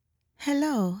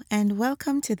Hello, and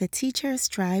welcome to the Teacher's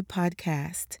Tribe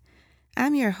podcast.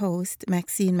 I'm your host,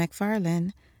 Maxine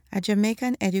McFarlane, a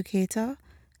Jamaican educator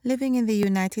living in the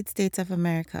United States of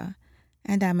America,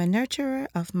 and I'm a nurturer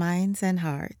of minds and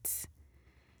hearts.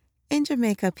 In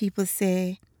Jamaica, people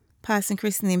say, "Passing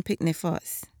christening picnic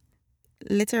first."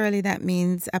 Literally, that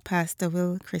means a pastor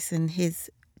will christen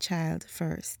his child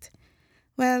first.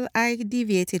 Well, I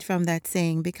deviated from that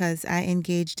saying because I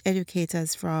engaged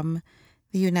educators from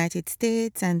the United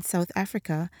States and South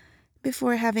Africa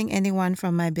before having anyone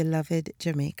from my beloved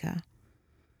Jamaica.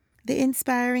 The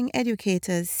Inspiring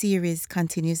Educators series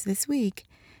continues this week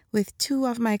with two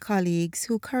of my colleagues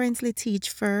who currently teach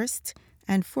first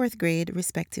and fourth grade,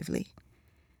 respectively.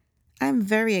 I'm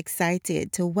very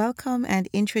excited to welcome and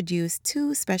introduce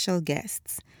two special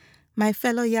guests, my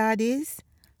fellow Yardies,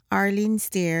 Arlene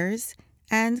Steers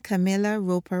and Camilla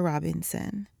Roper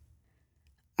Robinson.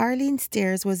 Arlene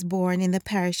Steers was born in the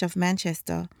parish of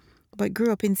Manchester, but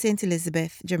grew up in St.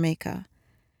 Elizabeth, Jamaica.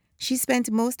 She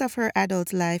spent most of her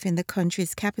adult life in the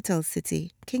country's capital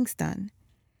city, Kingston.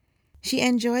 She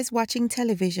enjoys watching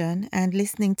television and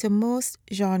listening to most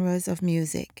genres of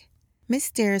music. Miss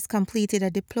Steers completed a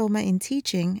diploma in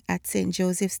teaching at St.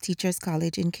 Joseph's Teachers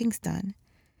College in Kingston.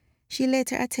 She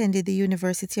later attended the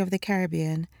University of the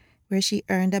Caribbean, where she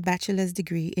earned a bachelor's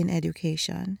degree in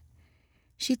education.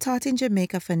 She taught in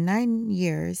Jamaica for 9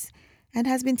 years and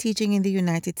has been teaching in the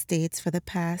United States for the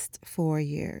past 4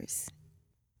 years.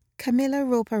 Camilla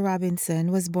Roper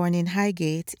Robinson was born in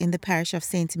Highgate in the parish of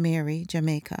St. Mary,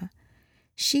 Jamaica.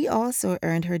 She also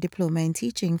earned her diploma in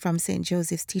teaching from St.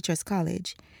 Joseph's Teachers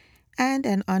College and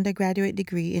an undergraduate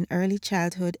degree in early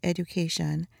childhood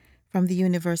education from the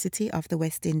University of the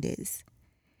West Indies.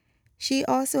 She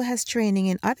also has training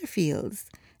in other fields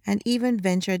and even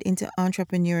ventured into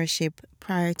entrepreneurship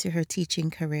prior to her teaching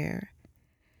career.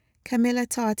 Camilla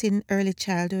taught in early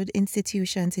childhood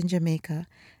institutions in Jamaica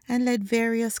and led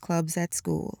various clubs at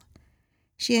school.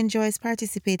 She enjoys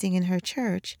participating in her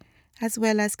church as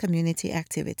well as community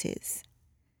activities.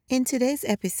 In today's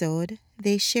episode,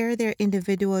 they share their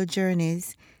individual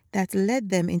journeys that led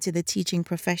them into the teaching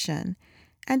profession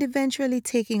and eventually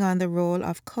taking on the role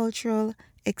of cultural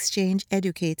exchange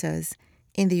educators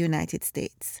in the United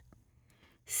States.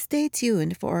 Stay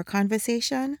tuned for our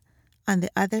conversation on the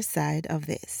other side of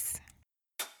this.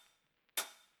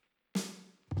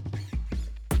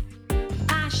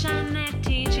 Passionate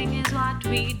teaching is what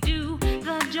we do.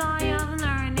 The joy of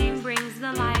learning brings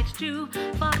the light too.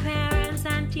 For parents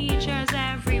and teachers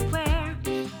everywhere,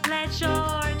 let's show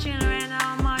our children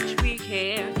how much we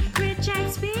care. Rich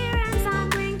experience I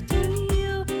bring to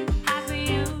you.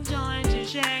 Happy you join to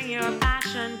share your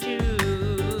passion too.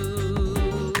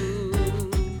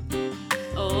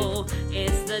 Oh,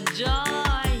 it's the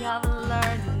joy of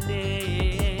learning.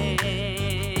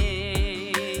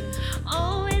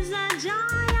 Oh, it's the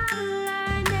joy of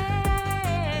learning.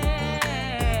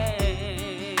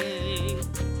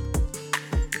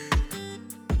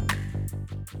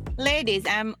 Ladies,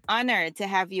 I'm honored to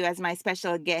have you as my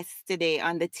special guest today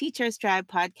on the Teacher's Tribe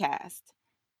podcast.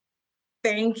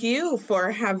 Thank you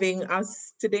for having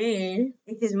us today.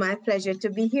 It is my pleasure to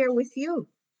be here with you.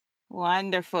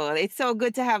 Wonderful. It's so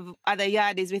good to have other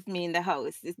Yardies with me in the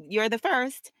house. You're the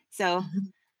first, so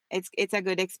it's a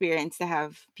good experience to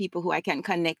have people who I can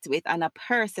connect with on a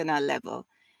personal level.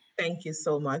 Thank you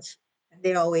so much.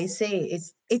 They always say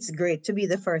it's great to be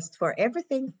the first for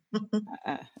everything.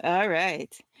 All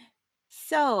right.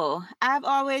 So I've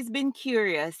always been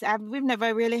curious. We've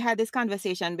never really had this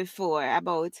conversation before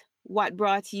about what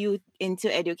brought you into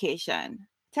education.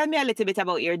 Tell me a little bit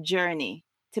about your journey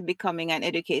to becoming an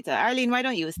educator. Arlene, why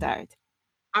don't you start?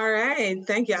 All right,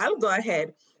 thank you. I'll go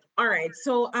ahead. All right,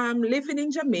 so living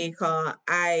in Jamaica,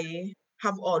 I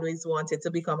have always wanted to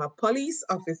become a police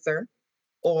officer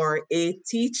or a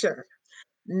teacher.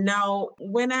 Now,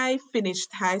 when I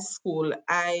finished high school,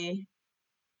 I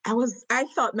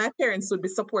thought my parents would be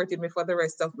supporting me for the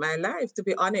rest of my life, to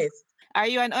be honest. Are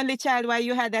you an only child why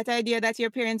you had that idea that your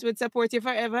parents would support you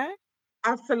forever?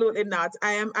 Absolutely not.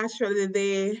 I am actually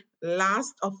the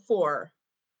last of four.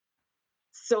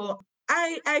 So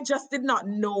I just did not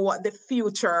know what the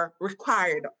future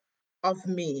required of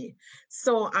me.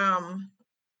 So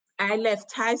I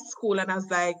left high school and I was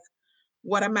like,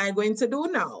 what am I going to do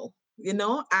now? You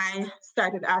know, I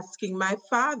started asking my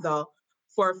father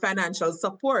for financial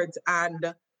support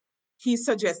and he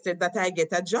suggested that I get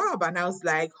a job. And I was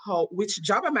like, which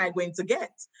job am I going to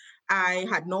get? I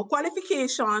had no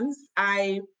qualifications.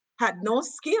 I had no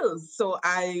skills. So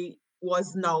I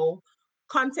was now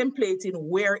contemplating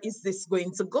where is this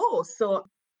going to go. So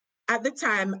At the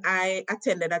time, I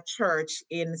attended a church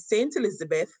in St.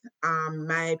 Elizabeth.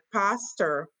 My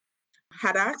pastor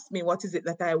had asked me what is it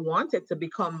that I wanted to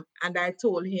become, and I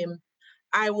told him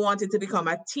I wanted to become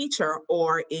a teacher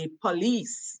or a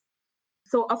police.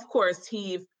 So, of course,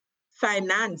 he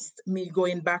financed me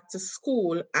going back to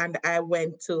school, and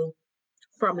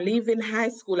from leaving high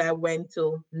school, I went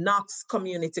to Knox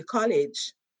Community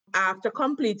College. After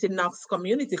completing Knox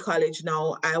Community College,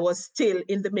 now I was still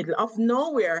in the middle of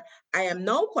nowhere. I am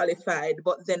now qualified,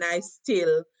 but then I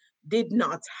still did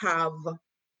not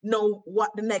know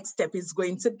what the next step is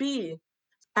going to be.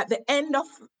 At the end of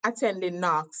attending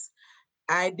Knox,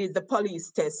 I did the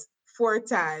police test 4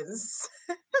 times.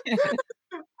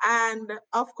 And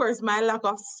of course, my lack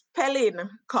of spelling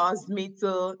caused me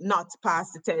to not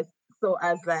pass the test. So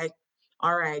I was like,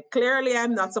 all right, clearly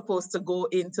I'm not supposed to go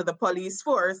into the police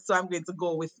force. So I'm going to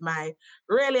go with my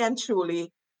really and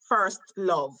truly first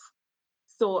love.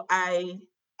 So I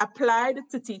applied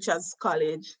to Teachers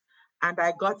College and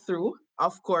I got through,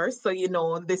 of course. So,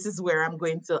 this is where I'm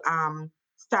going to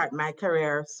start my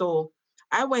career. So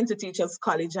I went to Teachers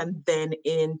College, and then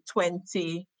in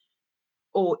 2008,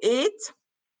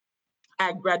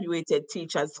 I graduated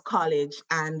Teachers College,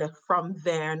 and from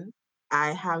then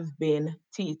I have been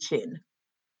teaching.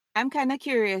 I'm kind of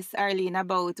curious, Arlene,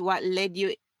 about what led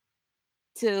you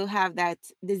to have that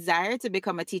desire to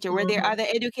become a teacher. Were there Mhm. other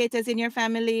educators in your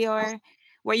family, or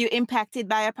were you impacted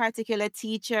by a particular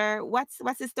teacher? What's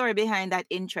the story behind that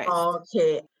interest?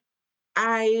 Okay.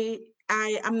 I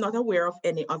I am not aware of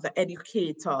any other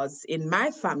educators in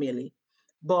my family,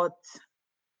 but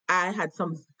I had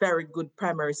some very good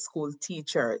primary school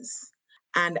teachers.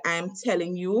 And I'm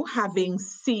telling you, having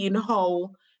seen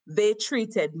how they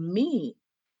treated me,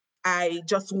 I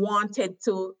just wanted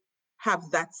to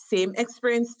have that same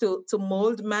experience to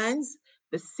mold minds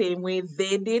the same way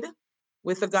they did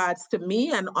with regards to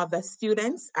me and other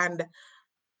students. And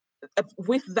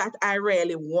with that, I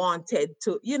really wanted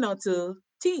to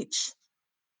teach.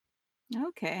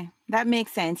 Okay, that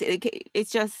makes sense. It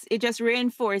just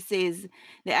reinforces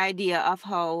the idea of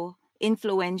how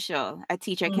influential a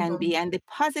teacher can Mhm, be and the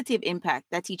positive impact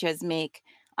that teachers make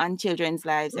on children's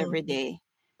lives every mhm, day.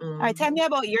 All right, tell mhm, me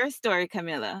about your story,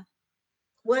 Camilla.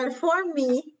 Well, for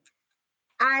me,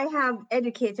 I have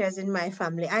educators in my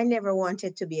family. I never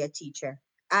wanted to be a teacher.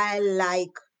 I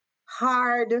like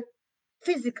hard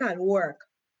physical work.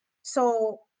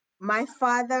 So my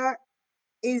father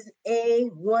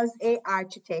was a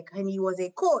architect and he was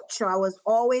a coach. So I was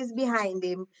always behind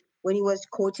him when he was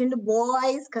coaching the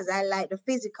boys because I like the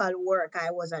physical work.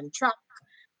 I was on track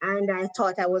and I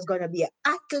thought I was going to be an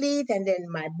athlete. And then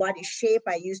my body shape,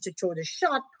 I used to throw the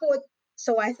shot put.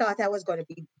 So I thought I was going to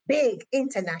be big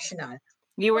international.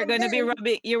 You were But going to be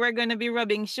then,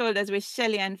 rubbing shoulders with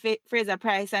Shelley and Fraser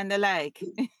Price and the like.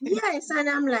 yes, and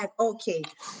I'm like, okay.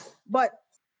 But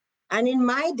And in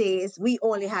my days, we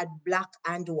only had black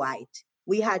and white.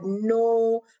 We had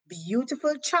no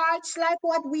beautiful charts like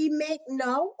what we make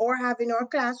now or have in our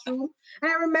classroom.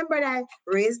 And I remember that I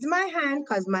raised my hand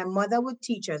because my mother would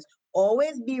teach us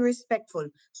always be respectful.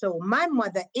 So my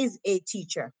mother is a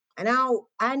teacher. And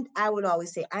I would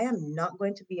always say, I am not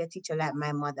going to be a teacher like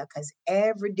my mother because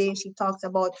every day she talks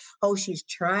about how she's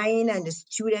trying and the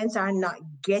students are not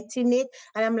getting it.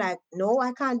 And I'm like, no,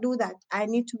 I can't do that. I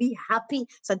need to be happy.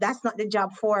 So that's not the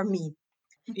job for me.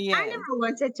 I Yes. never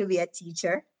wanted to be a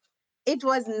teacher. It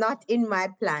was not in my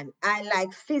plan. I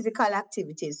like physical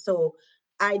activities. So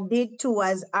I did too,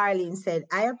 as Arlene said.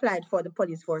 I applied for the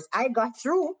police force. I got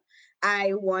through.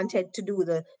 I wanted to do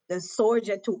the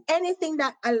soldier too. Anything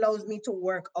that allows me to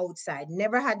work outside.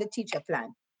 Never had the teacher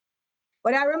plan.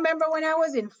 But I remember when I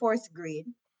was in fourth grade,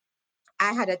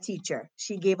 I had a teacher.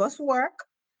 She gave us work.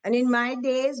 And in my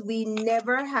days, we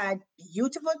never had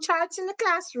beautiful charts in the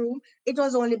classroom. It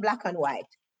was only black and white.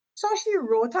 So she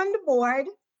wrote on the board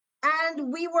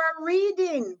and we were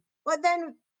reading. But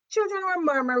then children were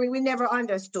murmuring. We never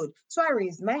understood. So I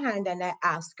raised my hand and I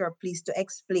asked her, please, to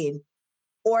explain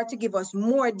or to give us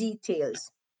more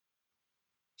details.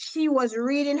 She was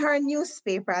reading her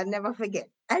newspaper. I'll never forget.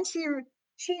 And she raised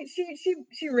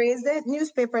the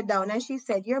newspaper down and she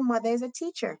said, your mother is a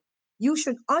teacher. You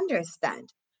should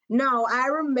understand. Now I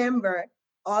remember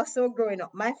also growing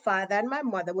up, my father and my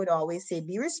mother would always say,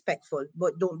 be respectful,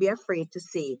 but don't be afraid to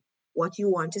say what you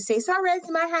want to say. So I raised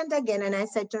my hand again and I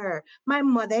said to her, my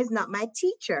mother is not my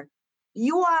teacher.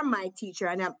 You are my teacher,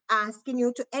 and I'm asking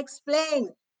you to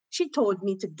explain. She told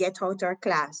me to get out her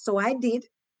class. So I did.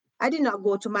 I did not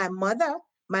go to my mother.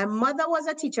 My mother was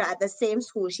a teacher at the same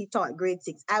school. She taught grade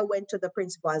 6. I went to the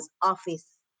principal's office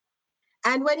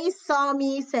And when he saw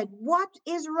me, he said, "What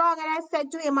is wrong?" And I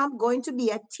said to him, "I'm going to be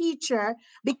a teacher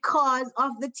because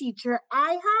of the teacher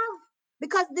I have.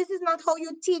 Because this is not how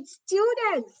you teach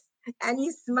students." And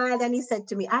he smiled and he said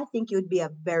to me, "I think you'd be a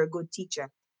very good teacher."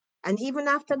 And even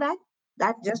after that,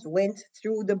 that just went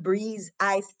through the breeze.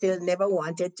 I still never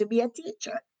wanted to be a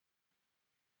teacher.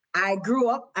 I grew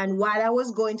up, and while I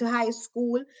was going to high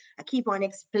school, I keep on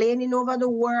explaining over the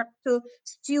work to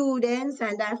students,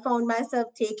 and I found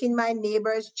myself taking my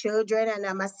neighbors' children and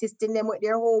I'm assisting them with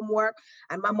their homework.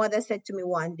 And my mother said to me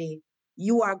one day,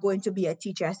 "You are going to be a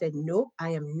teacher." I said, "No, I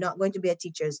am not going to be a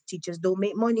teacher. Teachers don't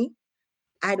make money.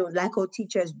 I don't like how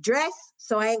teachers dress,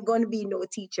 so I ain't going to be no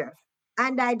teacher."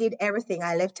 And I did everything.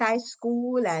 I left high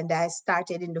school and I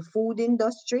started in the food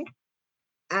industry,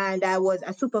 and I was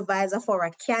a supervisor for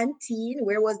a canteen.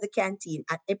 Where was the canteen?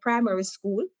 At a primary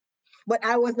school, but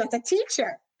I was not a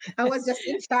teacher. I was just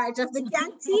in charge of the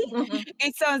canteen.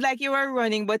 It sounds like you were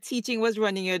running, but teaching was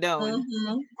running you down.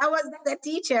 I was not a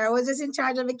teacher. I was just in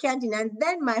charge of the canteen. And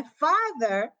then my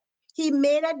father, he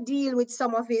made a deal with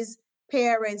some of his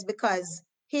parents because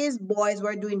his boys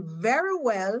were doing very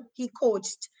well. He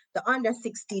coached the under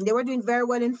 16. They were doing very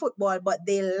well in football, but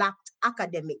they lacked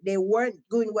academic. They weren't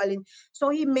doing well in. So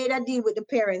he made a deal with the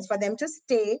parents for them to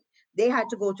stay. They had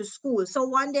to go to school. So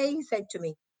one day he said to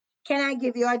me, "Can I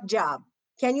give you a job?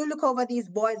 Can you look over these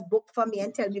boys' book for me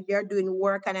and tell me if they're doing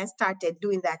work?" And I started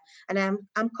doing that. And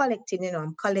I'm collecting,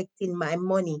 I'm collecting my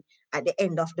money at the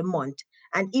end of the month.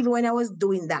 And even when I was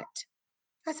doing that,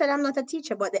 I said, "I'm not a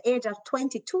teacher." But at the age of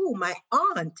 22, my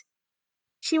aunt,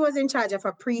 she was in charge of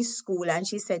a preschool, and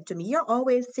she said to me, "You're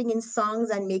always singing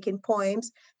songs and making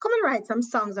poems. Come and write some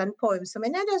songs and poems."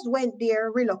 And I just went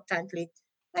there reluctantly.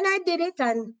 And I did it,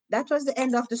 and that was the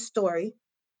end of the story.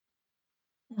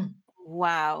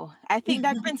 Wow. I think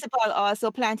that principal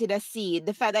also planted a seed.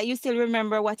 The fact that you still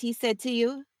remember what he said to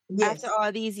you after Yes,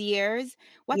 all these years,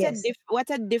 yes,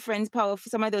 what a difference powerful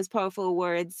some of those powerful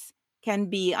words can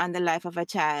be on the life of a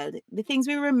child. The things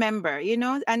we remember,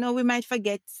 I know we might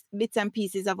forget bits and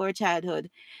pieces of our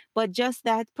childhood, but just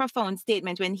that profound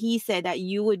statement when he said that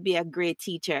you would be a great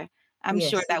teacher, I'm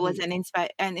sure yes, that was an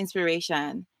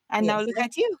inspiration. And now yes. look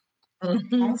at you.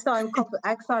 I saw him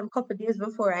couple days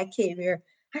before I came here,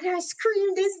 and I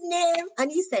screamed his name,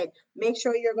 and he said, "Make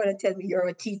sure you're going to tell me you're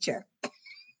a teacher."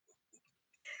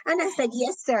 And I said,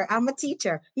 "Yes, sir, I'm a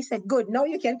teacher." He said, "Good, now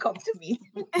you can come to me."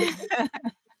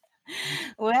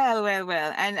 Well, well,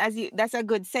 well. And that's a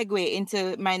good segue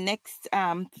into my next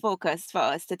focus for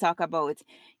us to talk about.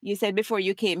 You said before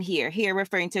you came here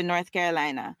referring to North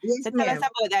Carolina. Yes, So tell us ma'am.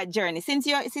 about that journey. Since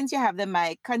you have the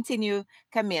mic, continue,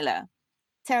 Camilla.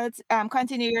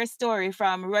 Continue your story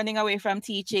from running away from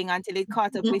teaching until it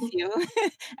caught up with you,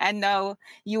 and now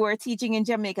you are teaching in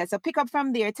Jamaica. So pick up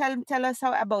from there. Tell us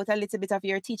how about a little bit of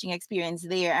your teaching experience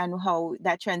there and how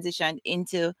that transitioned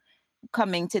into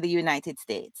coming to the United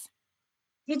States.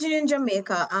 Teaching in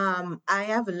Jamaica, I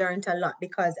have learned a lot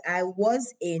because I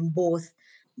was in both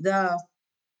the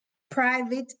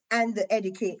private and the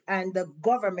educate and the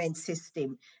government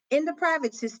system. In the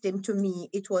private system, to me,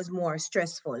 it was more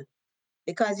stressful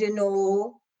because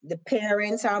the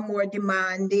parents are more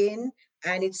demanding,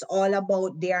 and it's all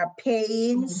about their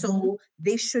paying, so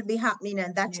this should be happening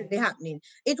and that should be happening.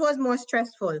 It was more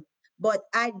stressful, but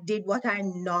I did what I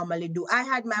normally do. I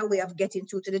had my way of getting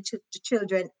through to the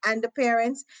children and the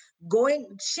parents. Going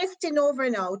shifting over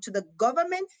now to the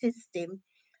government system,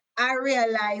 I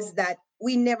realized that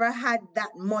we never had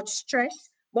that much stress,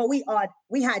 but we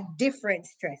had different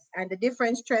stress, and the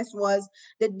different stress was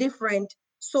the different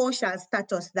social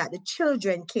status that the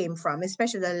children came from,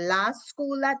 especially the last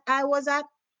school that I was at.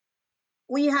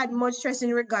 We had much stress in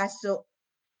regards to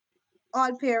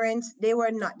all parents, they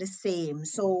were not the same.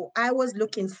 So I was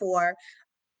looking for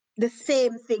the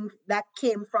same thing that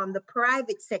came from the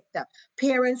private sector.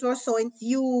 Parents were so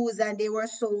enthused and they were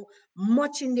so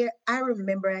much in there. I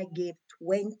remember I gave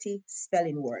 20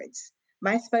 spelling words.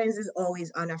 My spellings is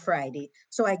always on a Friday.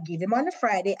 So I give them on a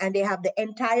Friday and they have the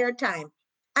entire time.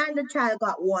 And the child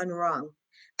got one wrong.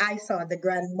 I saw the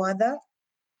grandmother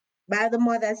by the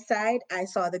mother's side. I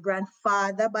saw the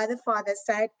grandfather by the father's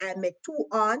side. I met two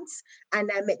aunts and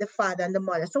I met the father and the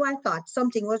mother. So I thought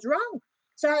something was wrong.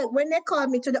 So when they called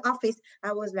me to the office,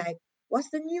 I was like,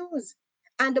 "What's the news?"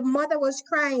 And the mother was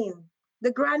crying.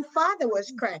 The grandfather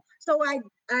was crying. So I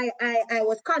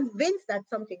was convinced that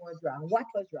something was wrong. What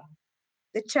was wrong?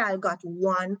 The child got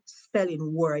one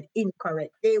spelling word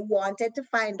incorrect. They wanted to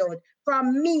find out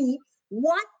from me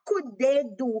what could they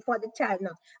do for the child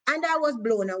now. And I was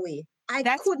blown away. I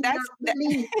That's could not that's that,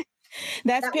 believe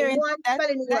that's that parent one that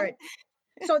spelling that word.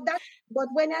 So that, but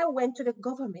when I went to the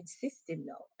government system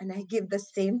now and I give the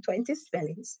same 20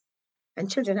 spellings and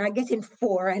children are getting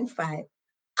 4 and 5,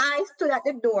 I stood at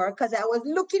the door because I was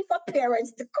looking for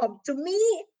parents to come to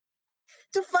me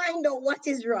to find out what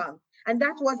is wrong. And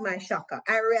that was my shocker.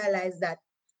 I realized that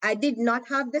I did not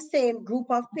have the same group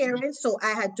of parents, so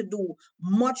I had to do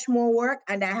much more work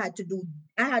and I had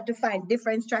to find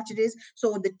different strategies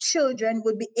so the children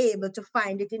would be able to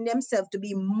find it in themselves to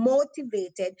be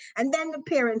motivated, and then the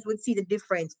parents would see the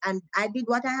difference. And I did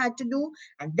what I had to do,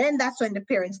 and then that's when the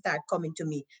parents start coming to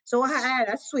me. So I had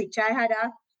a switch. I had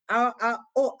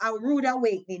a rude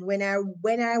awakening when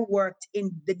I worked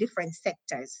in the different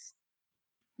sectors.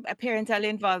 Parental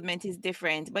involvement is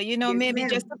different, but Yes, maybe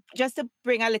ma'am. just to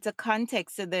bring a little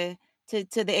context to the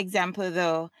example,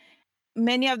 though,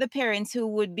 many of the parents who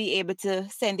would be able to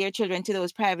send their children to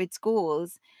those private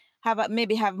schools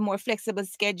maybe have more flexible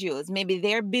schedules. Maybe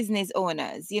they're business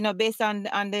owners, based on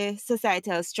the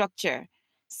societal structure.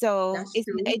 So That's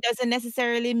true. it doesn't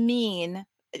necessarily mean.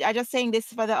 I'm just saying this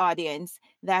for the audience,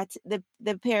 that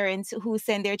the parents who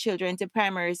send their children to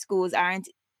primary schools aren't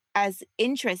as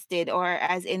interested or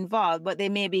as involved, but they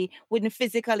maybe wouldn't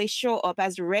physically show up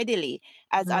as readily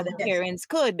as other Yes. parents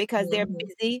could, because they're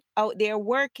Mhm. busy out there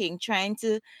working, trying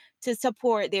to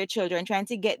support their children, trying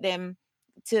to get them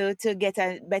to get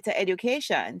a better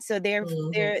education. So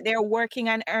Mhm. they're working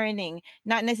and earning.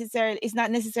 Not necessarily, it's not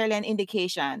necessarily an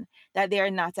indication that they are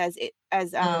not as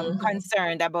Mhm.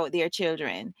 concerned about their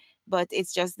children, but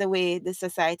it's just the way the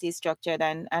society is structured,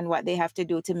 and what they have to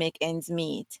do to make ends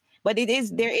meet. But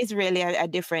there is really a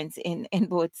difference in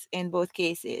both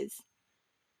cases.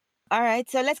 All right,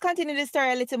 so let's continue the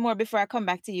story a little more before I come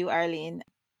back to you, Arlene.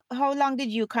 How long did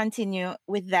you continue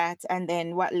with that, and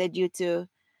then what led you to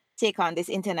take on this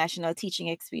international teaching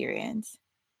experience?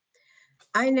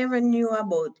 I never knew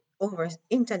about over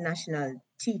international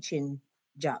teaching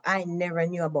job. I never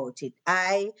knew about it.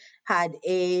 I had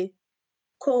a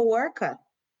co-worker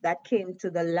that came to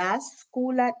the last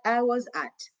school that I was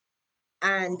at,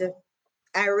 and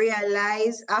I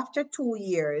realized after 2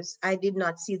 years I did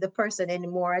not see the person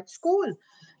anymore at school.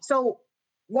 So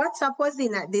WhatsApp was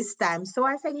in at this time. So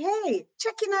I said, "Hey,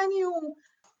 checking on you.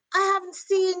 I haven't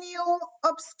seen you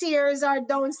upstairs or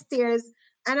downstairs."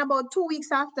 And about 2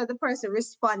 weeks after, the person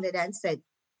responded and said,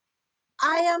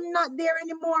 "I am not there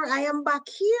anymore. I am back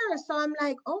here." So I'm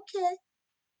like, okay.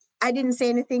 I didn't say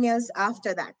anything else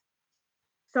after that.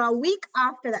 So a week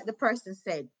after that, the person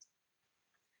said,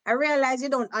 "I realize you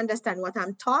don't understand what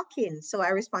I'm talking." So I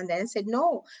responded and said,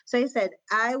 "No." So he said,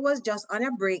 "I was just on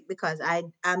a break because I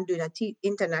am doing a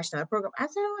international program." I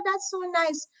said, "Oh, that's so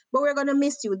nice, but we're going to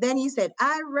miss you." Then he said,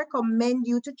 "I recommend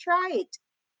you to try it."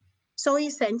 So he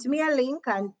sent me a link,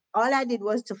 and all I did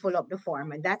was to fill up the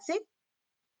form, and that's it.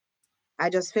 I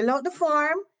just filled out the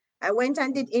form. I went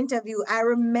and did interview. I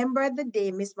remember the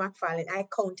day, Miss McFarlane, I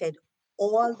counted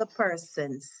all the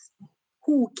persons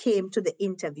who came to the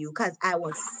interview because I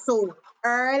was so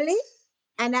early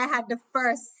and I had the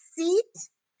first seat.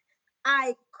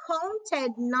 I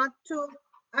counted not to,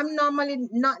 I'm normally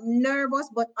not nervous,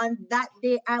 but on that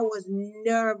day I was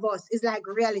nervous. It's like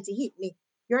reality hit me.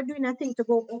 You're doing a thing to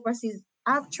go overseas.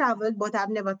 I've traveled, but I've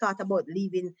never thought about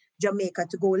leaving Jamaica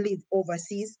to go live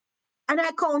overseas. And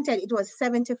I counted, it was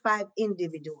 75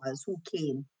 individuals who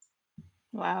came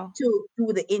Wow. to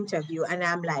do the interview. And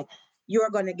I'm like, "You're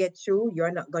going to get through.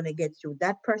 You're not going to get through.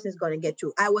 That person is going to get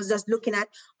through." I was just looking at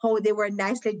how they were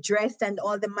nicely dressed and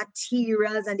all the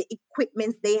materials and the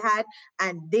equipment they had.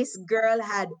 And this girl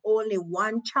had only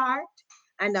one chart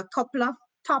and a couple of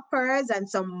toppers and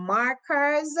some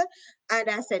markers. And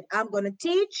I said, "I'm going to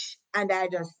teach." And I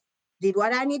just did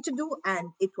what I need to do. And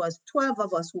it was 12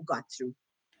 of us who got through.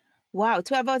 Wow,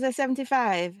 12 out of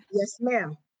 75. Yes,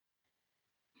 ma'am.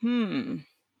 Hmm.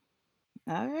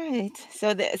 All right.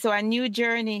 So a new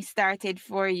journey started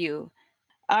for you.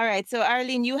 All right. So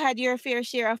Arlene, you had your fair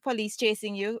share of police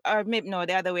chasing you, or maybe no,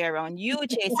 the other way around. You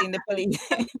chasing the police.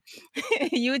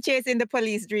 You chasing the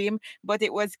police dream, but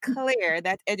it was clear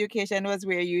that education was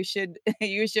where you should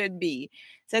you should be.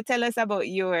 So tell us about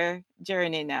your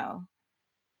journey now.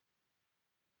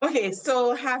 Okay,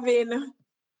 so having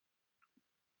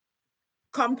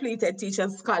completed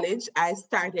Teachers College, I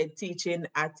started teaching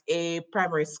at a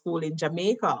primary school in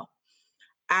Jamaica.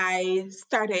 I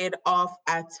started off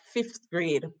at fifth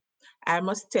grade. I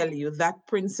must tell you, that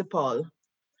principal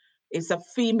is a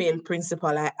female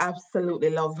principal. I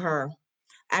absolutely love her,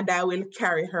 and I will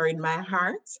carry her in my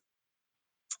heart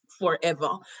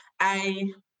forever.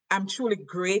 I am truly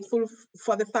grateful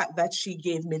for the fact that she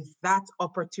gave me that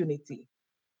opportunity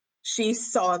She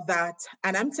saw that,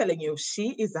 and I'm telling you,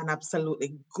 she is an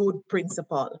absolutely good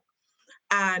principal.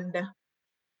 And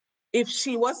if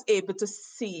she was able to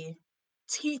see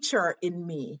teacher in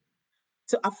me,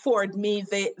 to afford me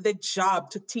the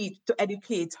job to teach, to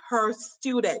educate her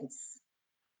students,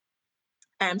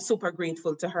 I'm super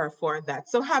grateful to her for that.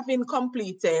 So having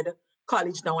completed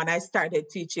college now, and I started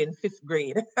teaching fifth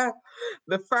grade,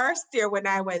 the first year when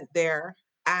I went there,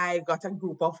 I got a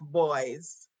group of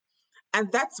boys.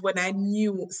 And that's when I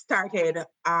started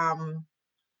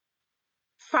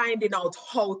finding out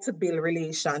how to build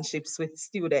relationships with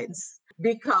students,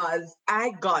 because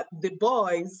I got the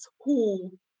boys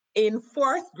who in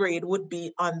fourth grade would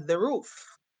be on the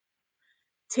roof,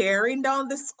 tearing down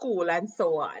the school and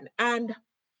so on. And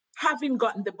having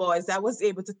gotten the boys, I was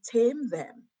able to tame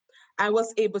them. I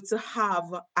was able to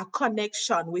have a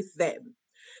connection with them.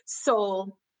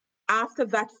 So after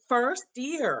that first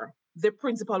year, the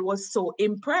principal was so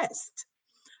impressed,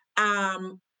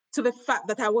 um, to the fact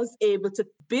that I was able to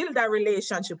build a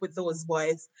relationship with those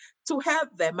boys, to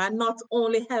help them, and not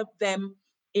only help them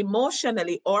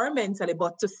emotionally or mentally,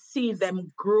 but to see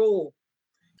them grow.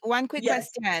 One quick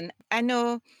Yes, question. I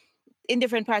know in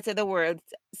different parts of the world,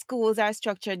 schools are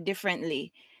structured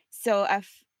differently. So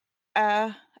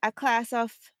a class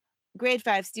of grade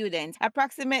 5 students,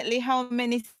 approximately how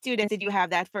many students did you have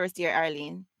that first year,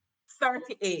 Arlene?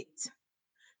 38.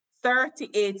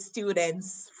 38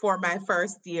 students for my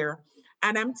first year.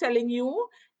 And I'm telling you,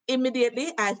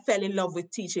 immediately I fell in love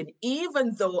with teaching,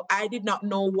 even though I did not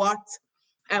know what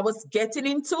I was getting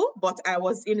into, but I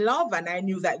was in love and I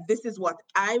knew that this is what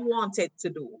I wanted to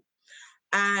do.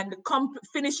 And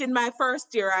finishing my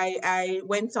first year, I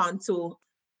went on to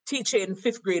teach in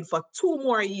fifth grade for 2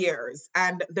 more years,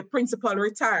 and the principal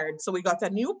retired. So we got a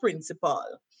new principal.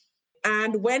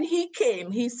 And when he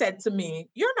came, he said to me,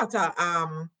 "You're not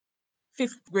a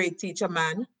fifth grade teacher,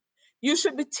 man. You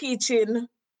should be teaching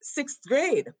sixth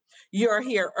grade. You're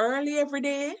here early every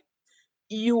day.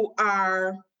 You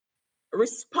are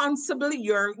responsible.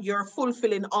 You're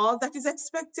fulfilling all that is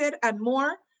expected and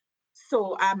more.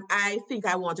 So I think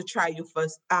I want to try you for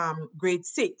grade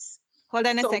 6." Hold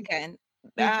on a So second.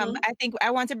 mhm, I think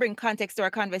I want to bring context to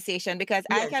our conversation because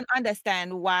I yes, can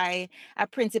understand why a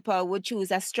principal would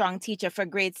choose a strong teacher for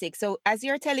grade 6. So, as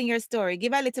you're telling your story,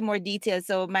 give a little more detail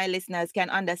so my listeners can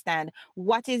understand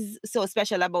what is so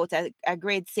special about a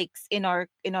grade 6 in our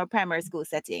primary school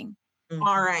setting.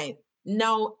 all right.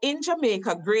 Now in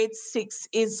Jamaica, grade 6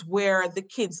 is where the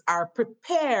kids are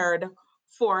prepared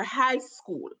for high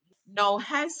school. Now,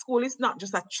 high school is not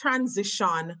just a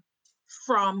transition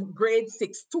from grade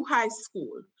 6 to high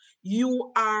school.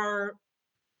 You are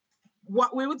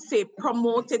what we would say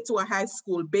promoted to a high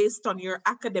school based on your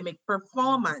academic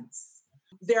performance.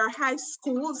 There are high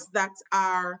schools that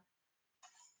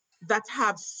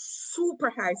have super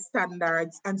high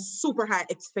standards and super high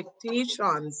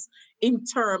expectations in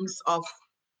terms of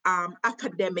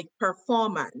academic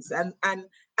performance. And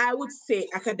I would say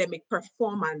academic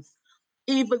performance,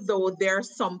 even though there are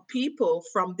some people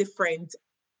from different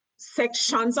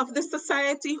sections of the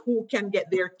society who can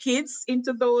get their kids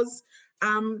into those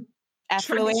um,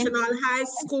 Affluent. traditional high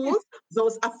schools,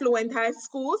 those affluent high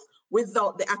schools,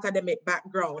 without the academic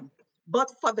background. But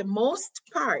for the most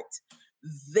part,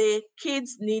 the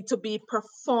kids need to be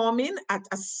performing at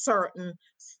a certain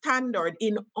standard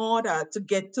in order to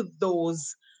get to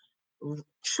those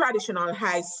traditional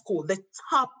high school, the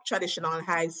top traditional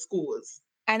high schools.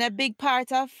 And a big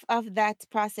part of that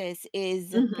process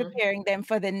is Mhm. preparing them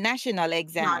for the national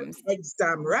Not exams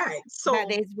exam, right? that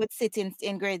So is would sit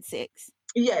in grade 6.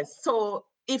 yes, so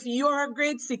if you're a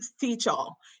grade 6 teacher,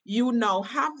 you now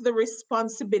have the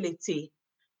responsibility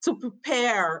to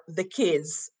prepare the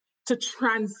kids to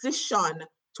transition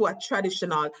to a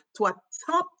traditional, to a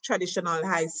top traditional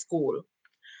high school.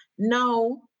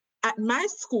 Now, at my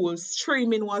school,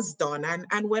 streaming was done.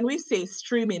 And when we say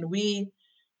streaming,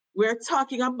 we're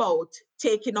talking about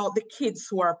taking out the kids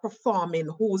who are performing,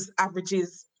 whose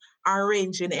averages are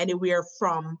ranging anywhere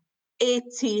from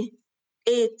 80,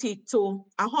 80 to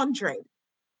 100.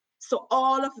 So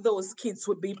all of those kids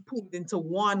would be pulled into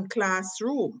one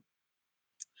classroom.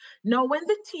 Now, when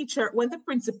the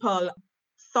principal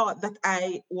thought that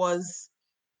I was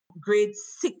grade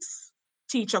 6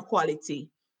 teacher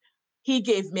quality, he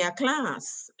gave me a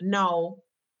class. Now,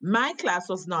 my class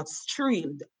was not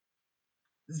streamed.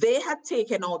 They had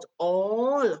taken out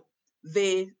all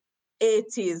the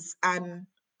 80s and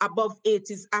above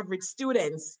 80s average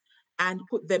students and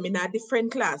put them in a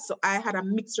different class. So I had a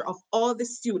mixture of all the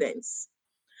students.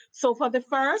 So for the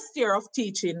first year of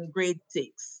teaching grade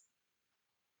 6,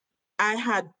 I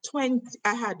had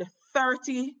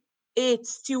 30 8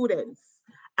 students,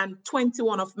 and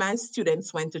 21 of my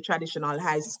students went to traditional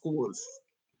high schools,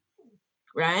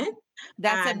 right?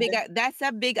 And That's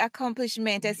a big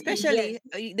accomplishment, yes, especially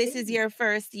this is your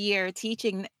first year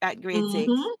teaching at grade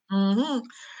 6. mm-hmm, mm-hmm.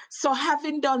 So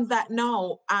having done that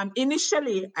now,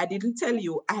 initially I didn't tell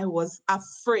you I was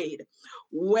afraid.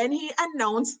 When he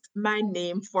announced my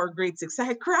name for grade 6,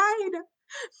 I cried.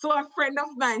 So a friend of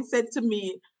mine said to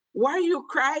me, "Why are you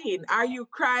crying? Are you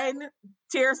crying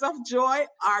tears of joy?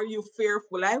 Are you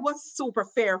fearful?" I was super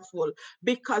fearful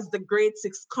because the grade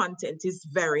 6 content is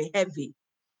very heavy.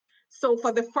 So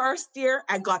for the first year,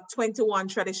 I got 21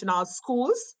 traditional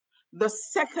schools. The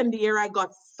second year, I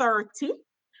got 30.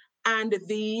 And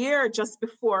the year just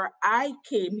before I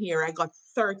came here, I got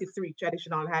 33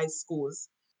 traditional high schools.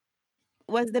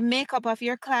 Was the makeup of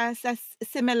your class as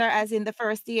similar as in the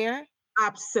first year?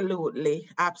 Absolutely,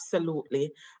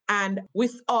 absolutely. And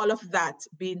with all of that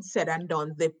being said and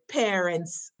done, the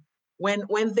parents, when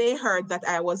they heard that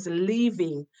I was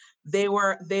leaving, they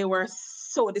were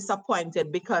so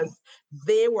disappointed because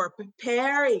they were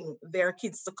preparing their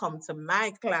kids to come to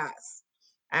my class.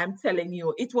 I'm telling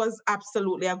you, it was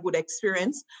absolutely a good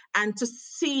experience. And to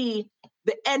see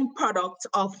the end product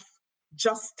of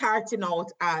just starting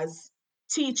out as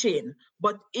teaching,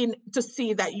 but in to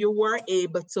see that you were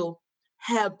able to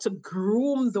help to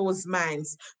groom those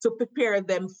minds to prepare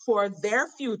them for their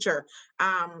future.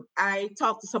 I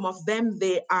talked to some of them.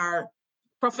 They are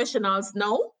professionals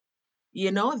now.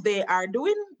 They're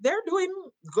doing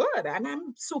good, and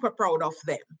I'm super proud of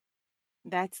them.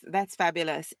 That's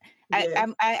fabulous. Yeah.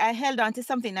 I held on to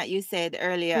something that you said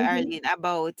earlier, Mm-hmm. Arlene,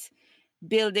 about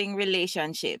building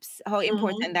relationships, how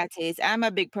Mm-hmm. important that is. I'm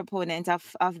a big proponent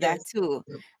of that Yes. too.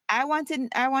 I want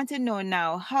to know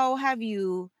now, how have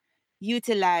you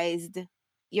utilized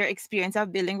your experience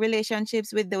of building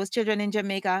relationships with those children in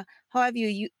Jamaica? How have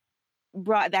you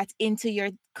brought that into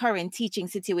your current teaching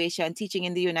situation, teaching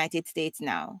in the United States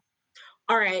now?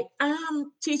 All right.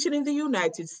 Teaching in the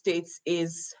United States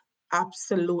is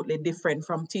absolutely different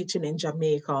from teaching in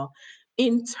Jamaica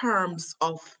in terms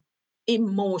of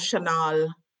emotional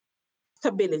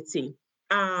stability.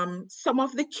 Some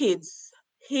of the kids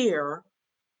here,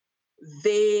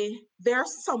 they're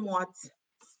somewhat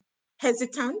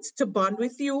hesitant to bond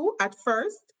with you at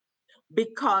first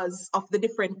because of the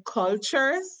different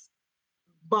cultures.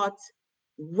 But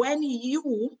when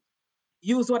you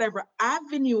use whatever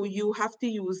avenue you have to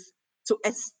use to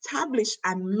establish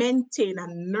and maintain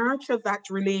and nurture that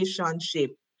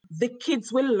relationship, the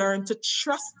kids will learn to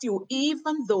trust you,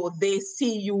 even though they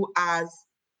see you as,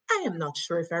 "I am not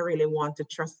sure if I really want to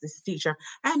trust this teacher.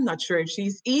 I'm not sure if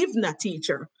she's even a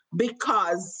teacher,"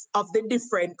 because of the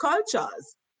different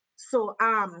cultures. So,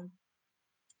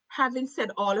 having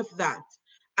said all of that,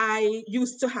 I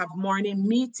used to have morning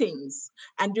meetings.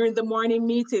 And during the morning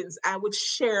meetings, I would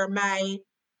share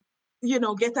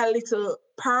get a little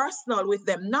personal with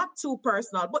them, not too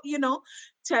personal, but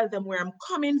tell them where I'm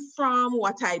coming from,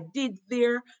 what I did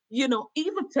there,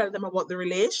 even tell them about the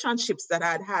relationships that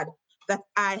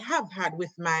I have had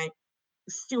with my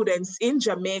students in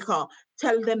Jamaica.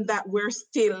 Tell them that we're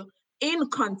still in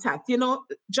contact,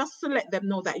 just to let them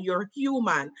know that you're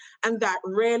human and that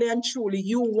really and truly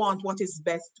you want what is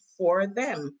best for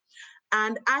them.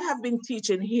 And I have been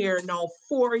teaching here now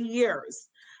 4 years.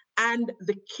 And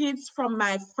the kids from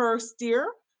my first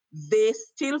year, they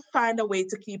still find a way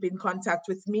to keep in contact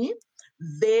with me.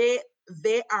 They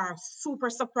they are super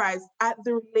surprised at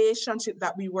the relationship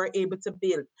that we were able to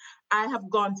build. I have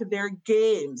gone to their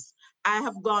games. I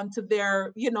have gone to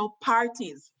their,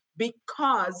 parties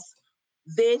because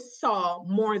they saw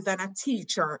more than a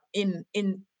teacher in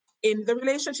the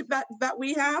relationship that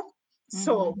we have.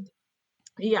 So Mhm.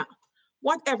 yeah,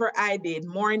 whatever I did,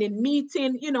 morning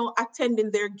meeting,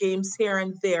 attending their games here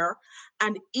and there.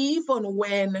 And even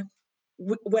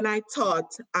when I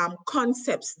taught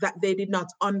concepts that they did not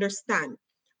understand,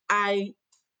 I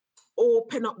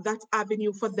open up that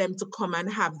avenue for them to come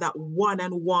and have that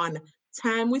one-on-one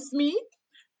time with me,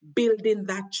 building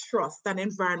that trust, an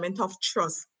environment of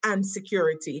trust and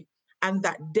security. And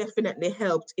that definitely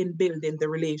helped in building the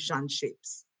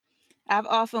relationships. I've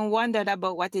often wondered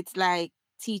about what it's like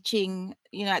teaching,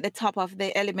 at the top of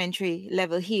the elementary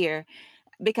level here,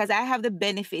 because I have the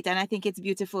benefit, and I think it's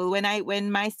beautiful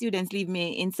when my students leave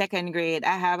me in second grade,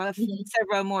 I have Mhm,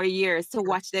 several more years to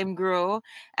watch them grow.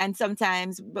 And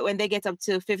sometimes, but when they get up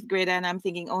to fifth grade, and I'm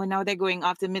thinking, oh, now they're going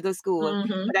off to middle school.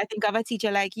 mhm, But I think of a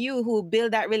teacher like you who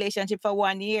build that relationship for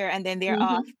 1 year and then they're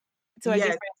off mhm. to a Yes.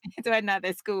 different to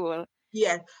another school.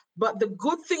 Yeah, but the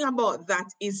good thing about that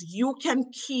is you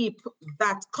can keep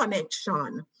that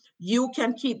connection. you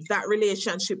can keep that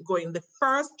relationship going. The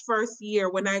first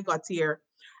year when I got here,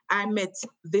 I met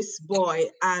this boy,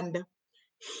 and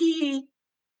he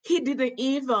he didn't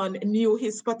even knew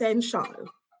his potential,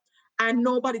 and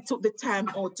nobody took the time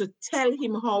out to tell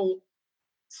him how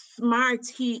smart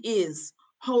he is,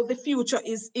 how the future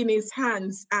is in his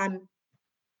hands. And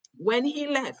when he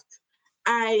left,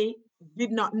 I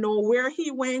did not know where he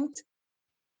went.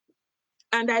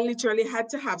 And I literally had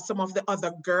to have some of the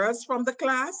other girls from the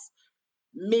class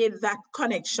made that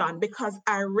connection because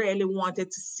I really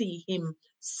wanted to see him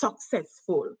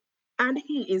successful. And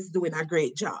he is doing a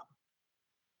great job.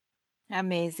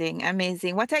 Amazing,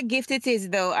 amazing. What a gift it is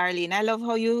though, Arlene. I love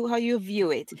how you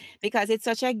view it, because it's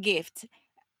such a gift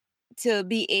to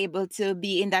be able to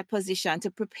be in that position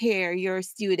to prepare your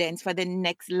students for the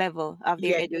next level of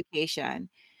their Yeah. education.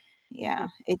 Yeah,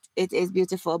 it is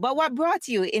beautiful. But what brought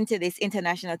you into this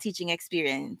international teaching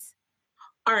experience?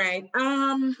 All right.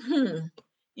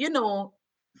 You know,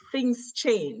 things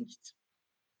changed.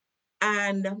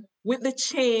 And with the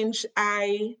change,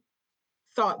 I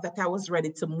thought that I was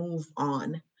ready to move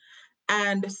on.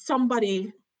 And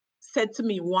somebody said to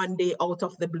me one day out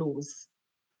of the blues,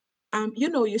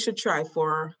 you should try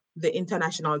for the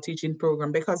international teaching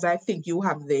program because I think you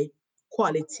have the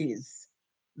qualities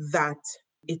that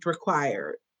it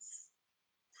requires.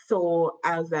 So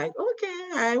I was like, okay,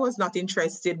 I was not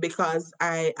interested because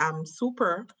I am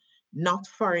super not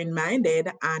foreign minded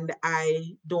and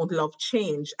I don't love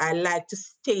change. I like to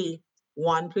stay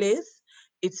one place.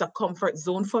 It's a comfort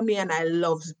zone for me and I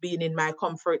love being in my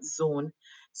comfort zone.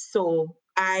 So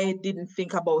I didn't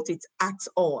think about it at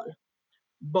all.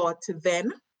 But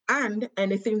then, and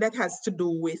anything that has to do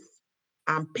with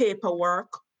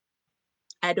paperwork,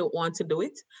 I don't want to do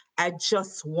it. I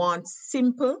just want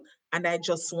simple and I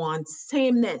just want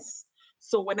sameness.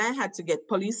 So when I had to get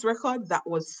police record, that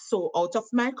was so out of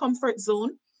my comfort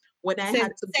zone. When I Says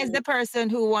had to says the go, person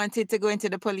who wanted to go into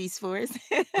the police force.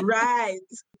 right,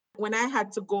 when I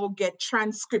had to go get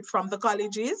transcript from the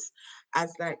colleges, I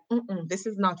was like, this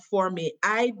is not for me.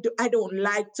 I don't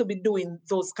like to be doing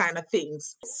those kind of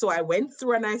things. So I went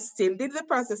through and I still did the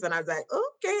process and I was like,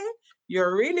 okay,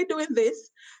 you're really doing this.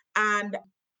 And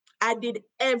I did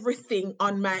everything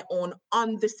on my own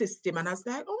on the system. And I was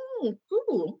like, oh,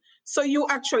 cool. So you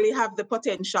actually have the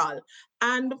potential.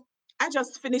 And I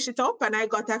just finished it up and I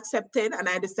got accepted. And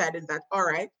I decided that, all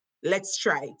right, let's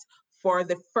try it. For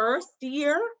the first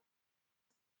year,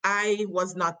 I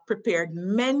was not prepared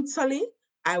mentally,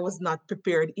 I was not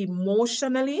prepared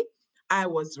emotionally. I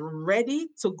was ready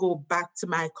to go back to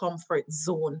my comfort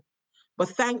zone. But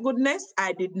thank goodness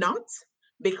I did not,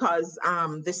 because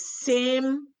the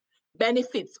same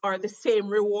benefits or the same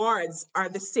rewards or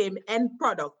the same end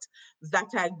product that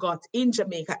I got in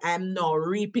Jamaica, I'm now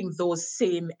reaping those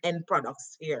same end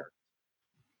products here.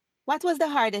 What was the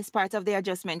hardest part of the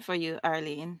adjustment for you,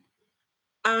 Arlene?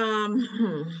 Um,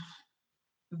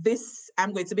 this,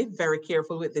 I'm going to be very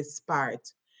careful with this part.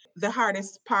 The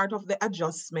hardest part of the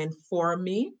adjustment for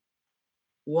me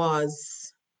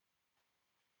was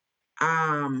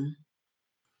um,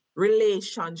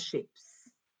 relationships,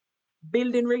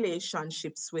 building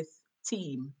relationships with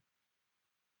team.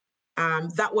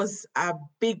 That was a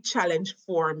big challenge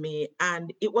for me.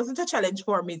 And it wasn't a challenge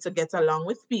for me to get along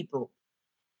with people.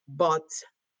 But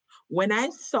when I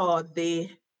saw the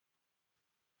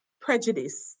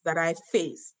prejudice that I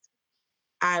faced,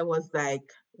 I was like,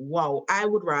 wow, I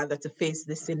would rather to face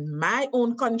this in my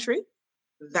own country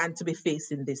than to be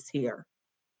facing this here.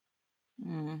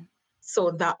 Mm.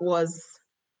 So that was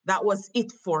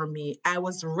it for me. I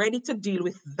was ready to deal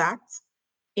with that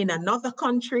in another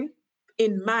country,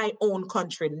 in my own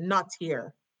country, not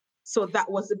here. So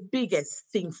that was the biggest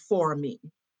thing for me.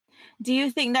 Do you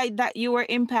think that you were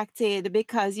impacted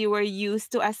because you were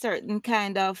used to a certain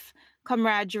kind of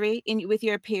camaraderie in with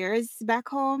your peers back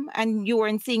home, and you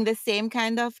weren't seeing the same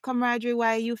kind of camaraderie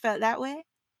why you felt that way?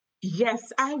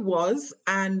 Yes, I was.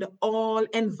 And all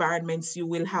environments, you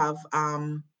will have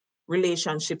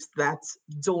relationships that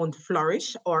don't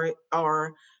flourish or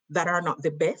that are not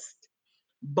the best.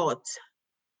 But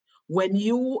when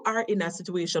you are in a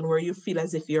situation where you feel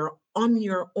as if you're on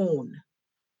your own,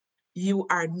 you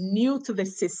are new to the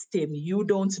system, you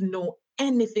don't know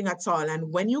anything at all.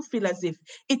 And when you feel as if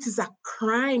it is a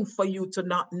crime for you to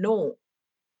not know,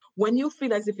 when you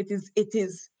feel as if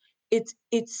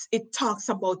it talks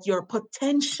about your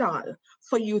potential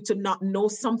for you to not know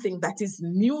something that is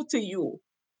new to you.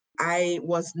 I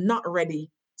was not ready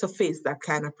to face that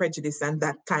kind of prejudice and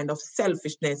that kind of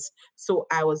selfishness. So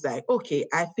I was like, okay,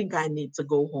 I think I need to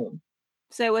go home.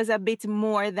 So it was a bit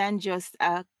more than just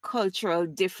a cultural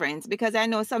difference, because I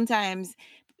know sometimes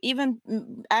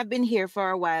even I've been here for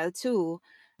a while too.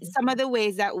 Some of the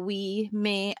ways that we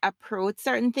may approach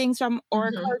certain things from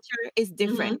our Mm-hmm. culture is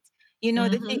Mm-hmm. different. You know,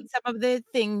 Mm-hmm. some of the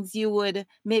things you would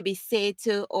maybe say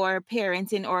to our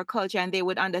parents in our culture and they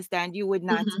would understand, you would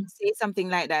not Mm-hmm. say something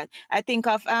like that. I think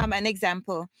of an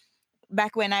example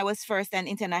back when I was first an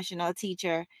international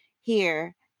teacher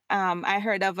here. I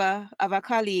heard of a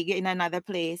colleague in another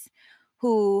place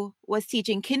who was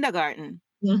teaching kindergarten,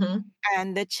 Mm-hmm.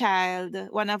 and the child,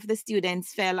 one of the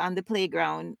students, fell on the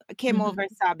playground, came Mm-hmm. over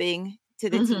sobbing to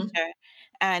the Mm-hmm. teacher,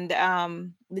 and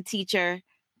the teacher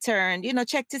turned,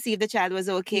 checked to see if the child was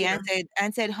okay, Yeah.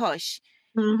 and said hush.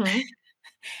 Mm-hmm.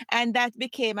 And that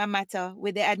became a matter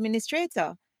with the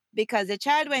administrator, because the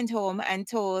child went home and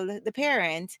told the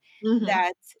parent Mm-hmm.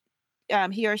 that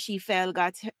he or she fell,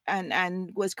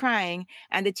 and was crying,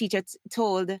 and the teacher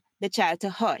told the child to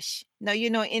hush. Now,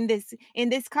 in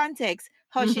this context,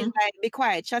 hush is Mm-hmm. like be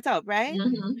quiet, shut up, right?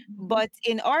 Mm-hmm. But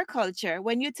in our culture,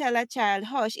 when you tell a child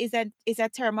hush, is a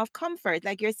term of comfort,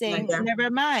 like you're Yeah. saying, Yeah. never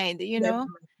mind, you Never know.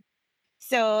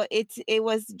 So it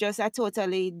was just a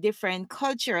totally different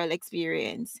cultural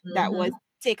experience that mind. was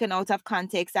taken out of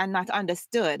context and not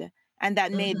understood, and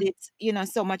that made Mm-hmm. it,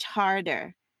 so much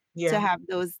harder to Yeah. have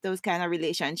those kind of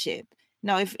relationship.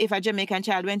 Now, if a Jamaican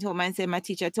child went home and said, "My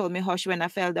teacher told me hush when I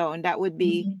fell down," that would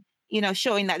be, Mm-hmm.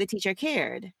 showing that the teacher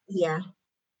cared. Yeah.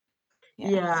 Yeah.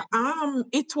 Yeah.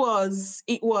 It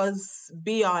was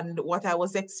beyond what I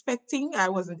was expecting. I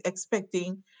wasn't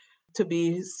expecting to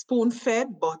be spoon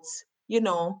fed, but you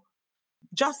know,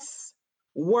 just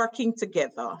working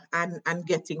together and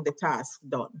getting the task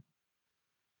done.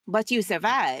 But you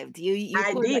survived.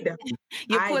 I did.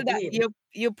 I did.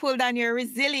 You pulled on your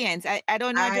resilience. I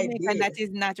don't know a I Jamaican did. that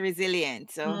is not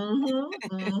resilient. So, Mm-hmm.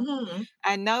 Mm-hmm.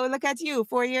 and now look at you,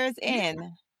 4 years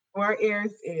in. 4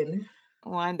 years in.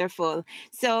 Wonderful.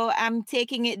 So I'm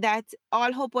taking it that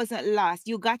all hope wasn't lost.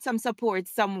 You got some support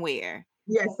somewhere.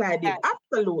 Yes, I did.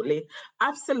 Absolutely.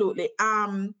 Absolutely.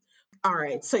 All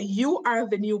right. So you are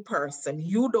the new person.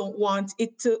 You don't want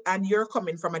it to, and you're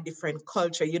coming from a different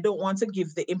culture. You don't want to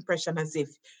give the impression as if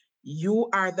you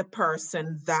are the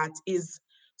person that is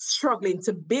struggling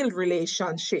to build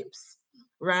relationships,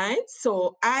 right?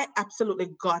 So I absolutely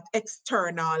got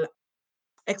external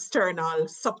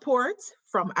support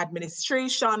from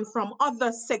administration, from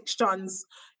other sections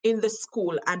in the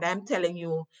school, and I'm telling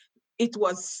you, it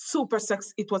was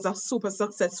a super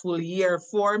successful year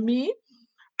for me,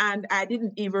 and I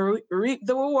didn't even reap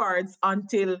the rewards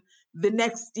until the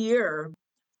next year.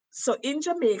 So in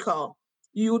Jamaica,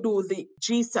 you do the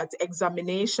GSAT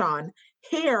examination.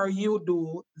 Here you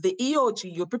do the EOG.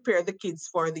 You prepare the kids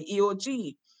for the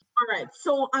EOG. All right.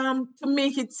 So to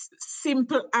make it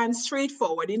simple and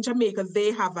straightforward, in Jamaica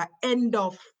they have an end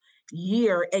of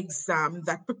year exam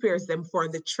that prepares them for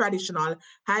the traditional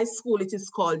high school. It is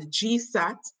called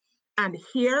GSAT. And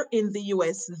here in the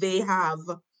US they have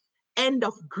end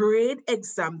of grade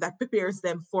exam that prepares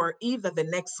them for either the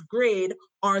next grade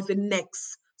or the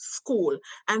next school.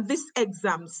 And this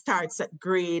exam starts at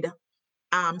grade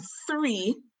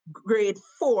 3, grade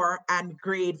 4, and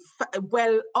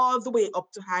well, all the way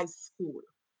up to high school.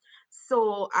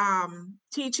 So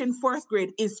teaching fourth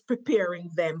grade is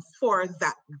preparing them for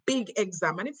that big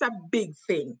exam, and it's a big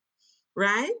thing,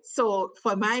 right? So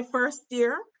for my first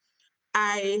year,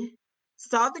 I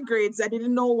saw the grades. I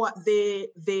didn't know what they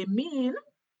mean,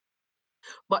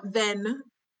 but then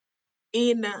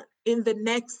in in the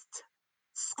next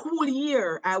school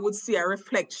year, I would see a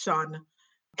reflection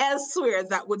elsewhere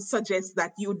that would suggest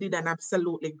that you did an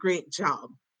absolutely great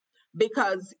job,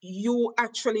 because you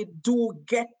actually do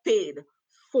get paid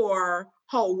for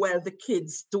how well the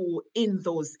kids do in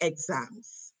those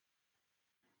exams.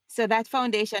 So that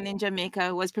foundation in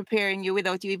Jamaica was preparing you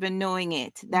without you even knowing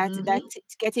it. That Mhm.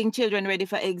 getting children ready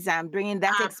for exam, bringing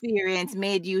that Ab- experience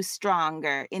made you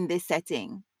stronger in this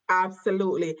setting.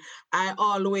 Absolutely. I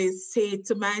always say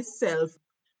to myself,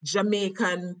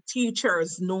 Jamaican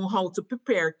teachers know how to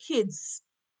prepare kids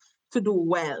to do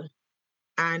well.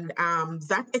 And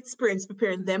that experience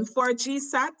preparing them for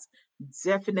GSAT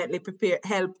definitely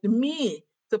helped me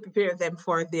to prepare them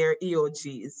for their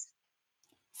EOGs.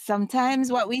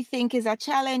 Sometimes what we think is a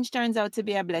challenge turns out to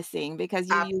be a blessing, because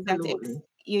Absolutely.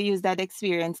 you use that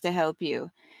experience to help you.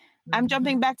 I'm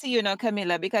jumping Mhm. back to you now,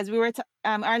 Camilla, because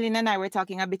Arlene and I were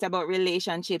talking a bit about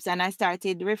relationships, and I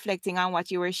started reflecting on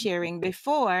what you were sharing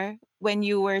before when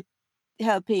you were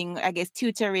helping, I guess,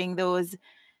 tutoring those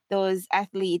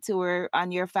athletes who were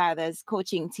on your father's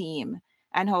coaching team,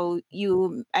 and how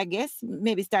you, I guess,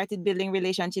 maybe started building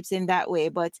relationships in that way.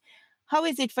 But how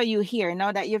is it for you here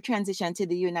now that you've transitioned to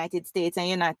the United States and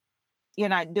you're not you're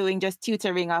not doing just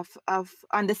tutoring of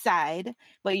on the side,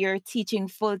 but you're teaching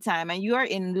full time and you are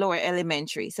in lower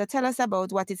elementary. So tell us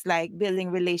about what it's like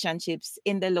building relationships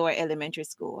in the lower elementary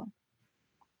school.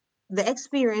 The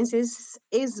experience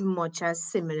is much as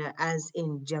similar as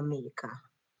in Jamaica.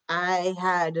 I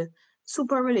had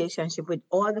super relationship with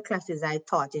all the classes I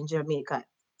taught in Jamaica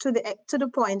to the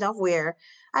point of where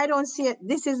I don't see it.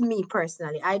 This is me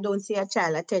personally. I don't see a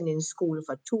child attending school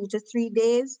for 2 to 3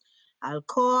 days. I'll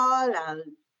call.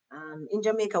 In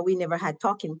Jamaica we never had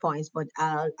talking points, but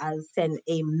I'll send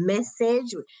a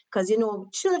message because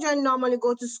children normally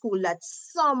go to school that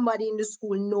somebody in the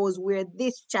school knows where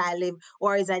this child live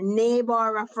or is a neighbor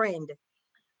or a friend.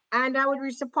 And I would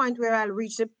reach the point where I'll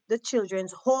reach the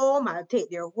children's home, I'll take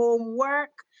their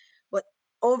homework. But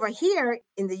over here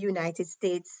in the United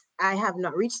States, I have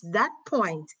not reached that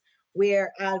point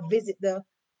where I'll visit the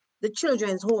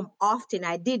children's home often.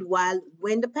 I did while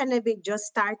when the pandemic just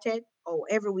started. Oh,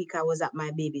 every week I was at my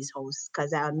baby's house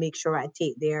because I'll make sure I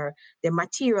take their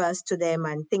materials to them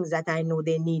and things that I know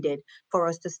they needed for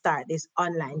us to start this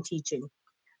online teaching.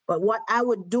 But what I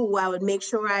would do, I would make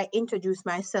sure I introduce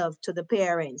myself to the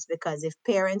parents because if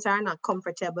parents are not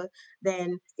comfortable,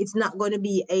 then it's not going to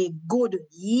be a good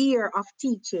year of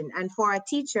teaching. And for a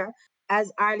teacher,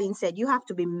 as Arlene said, you have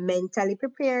to be mentally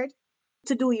prepared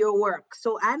to do your work.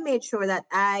 So I made sure that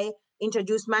I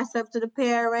introduce myself to the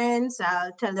parents.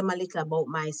 I'll tell them a little about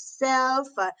myself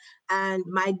and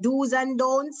my do's and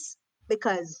don'ts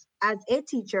because as a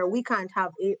teacher, we can't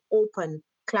have a open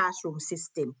classroom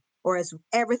system or else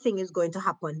everything is going to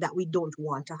happen that we don't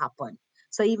want to happen.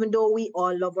 So even though we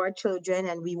all love our children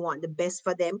and we want the best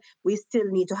for them, we still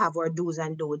need to have our do's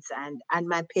and don'ts. And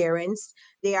my parents,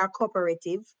 they are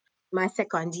cooperative. My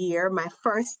second year, my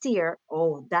first year,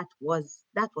 oh, that was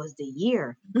the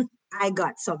year. I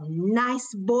got some nice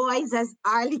boys, as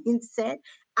Arlene said.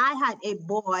 I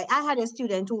had a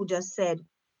student who just said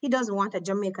he doesn't want a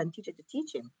Jamaican teacher to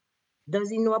teach him. Does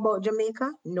he know about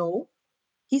Jamaica? No.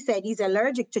 He said he's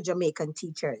allergic to Jamaican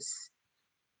teachers.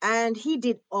 And he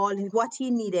did all what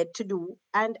he needed to do.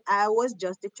 And I was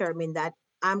just determined that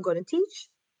I'm going to teach.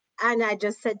 And I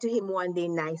just said to him one day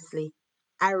nicely,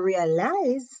 I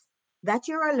realize that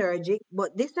you're allergic,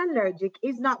 but this allergic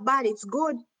is not bad. It's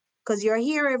good because you're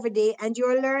here every day and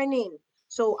you're learning.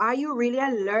 So are you really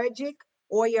allergic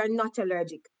or you're not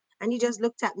allergic? And he just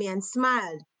looked at me and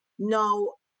smiled.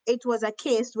 No, it was a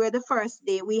case where the first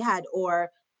day we had our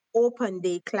open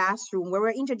day classroom where we're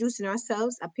introducing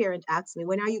ourselves. A parent asked me,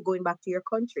 when are you going back to your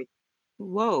country?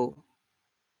 Whoa.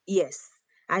 Yes.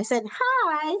 I said,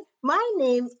 hi, my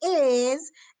name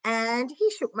is, and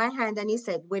he shook my hand and he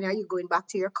said, when are you going back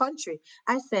to your country?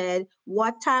 I said,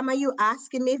 what time are you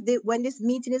asking me when this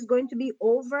meeting is going to be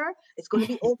over? It's going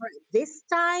to be over this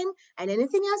time. And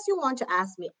anything else you want to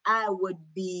ask me, I would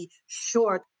be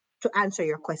sure to answer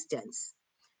your questions.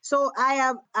 So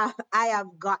I have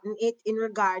gotten it in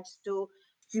regards to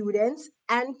students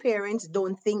and parents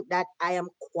don't think that I am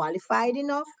qualified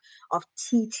enough of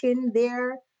teaching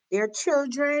their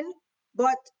children,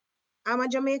 but I'm a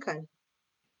Jamaican.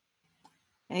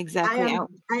 I Exactly. am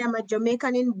I am a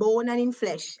Jamaican in bone and in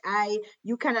flesh. I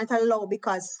You cannot allow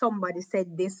because somebody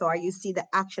said this or you see the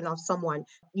action of someone,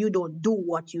 you don't do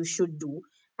what you should do.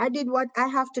 I did what I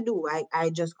have to do. I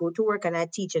just go to work and I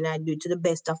teach and I do it to the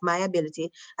best of my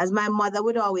ability. As my mother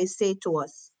would always say to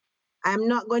us, I'm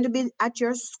not going to be at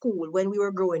your school when we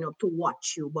were growing up to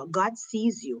watch you, but God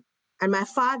sees you. And my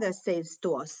father says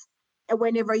to us,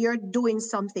 whenever you're doing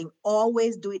something,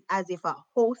 always do it as if a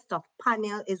host of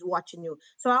panel is watching you.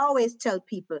 So I always tell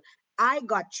people, I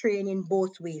got training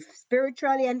both ways,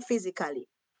 spiritually and physically.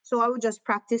 So I would just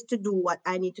practice to do what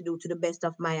I need to do to the best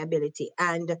of my ability.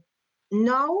 And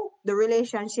now the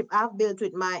relationship I've built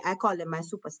with I call them my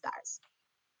superstars.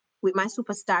 With my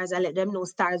superstars, I let them know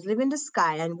stars live in the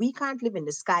sky, and we can't live in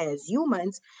the sky as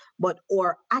humans, but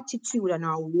our attitude and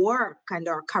our work and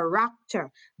our character,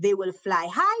 they will fly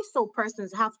high. So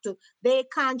persons they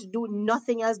can't do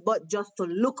nothing else but just to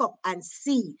look up and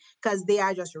see because they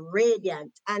are just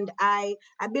radiant. And I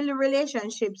build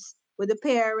relationships with the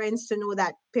parents to know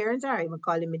that parents are even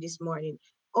calling me this morning.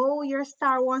 Oh, your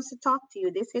star wants to talk to you.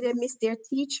 They say they miss their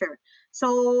teacher.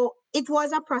 So it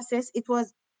was a process. It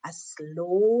was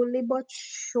slowly but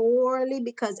surely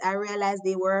because I realized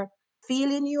they were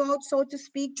feeling you out, so to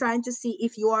speak, trying to see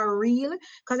if you are real.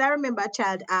 Because I remember a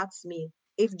child asked me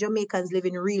if Jamaicans live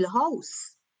in real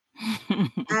house.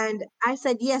 And I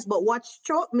said yes, but what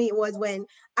struck me was when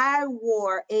I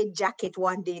wore a jacket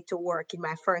one day to work in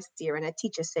my first year, and a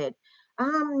teacher said,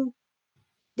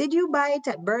 did you buy it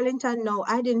at Burlington? No,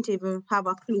 I didn't even have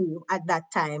a clue at that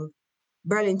time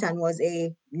Burlington was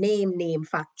a name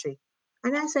factory.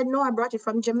 And I said, no, I brought it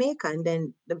from Jamaica. And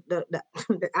then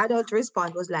the adult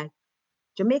response was like,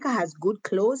 Jamaica has good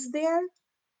clothes there.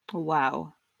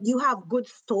 Wow. You have good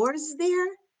stores there.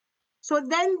 So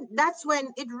then that's when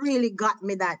it really got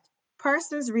me that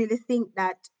persons really think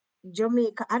that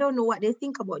Jamaica, I don't know what they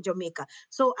think about Jamaica.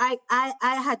 So I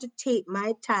had to take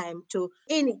my time to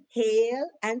inhale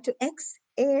and to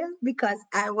exhale because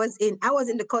I was in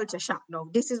the culture shock now.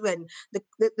 This is when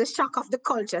the shock of the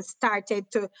culture started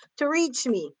to reach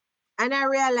me. And I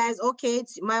realized, okay,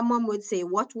 my mom would say,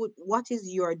 what is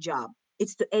your job?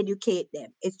 It's to educate them.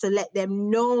 It's to let them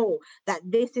know that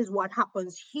this is what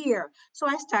happens here. So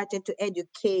I started to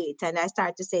educate and I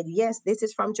started to say, yes, this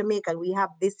is from Jamaica. We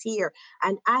have this here.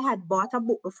 And I had bought a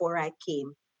book before I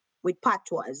came with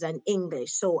patois and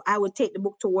English. So I would take the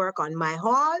book to work on my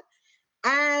hall.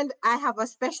 And I have a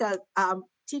special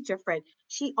teacher friend.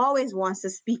 She always wants to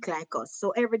speak like us. So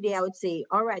every day I would say,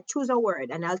 all right, choose a word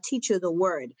and I'll teach you the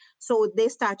word. So they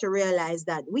start to realize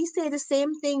that we say the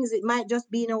same things. It might just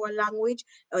be in our language.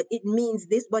 It means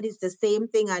this, but it's the same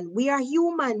thing. And we are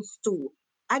humans too.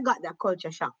 I got that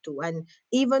culture shock too. And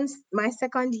even my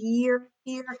second year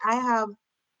here, I have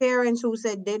parents who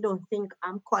said they don't think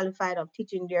I'm qualified of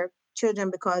teaching their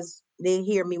children because they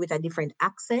hear me with a different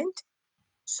accent.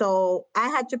 So I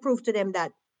had to prove to them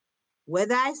that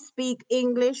whether I speak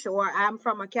English or I'm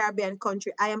from a Caribbean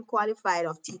country, I am qualified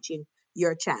of teaching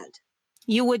your child.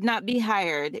 You would not be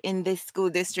hired in this school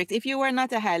district if you were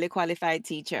not a highly qualified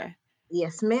teacher.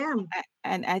 Yes, ma'am.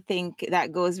 And I think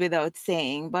that goes without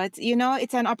saying. But,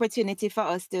 it's an opportunity for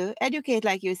us to educate,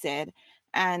 like you said,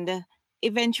 and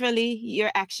eventually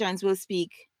your actions will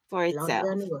speak for Louder itself.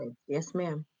 than words. Yes,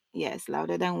 ma'am. Yes,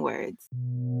 louder than words.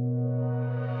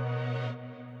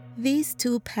 These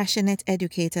two passionate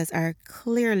educators are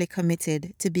clearly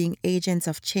committed to being agents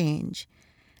of change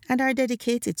and are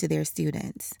dedicated to their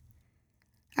students.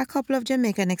 A couple of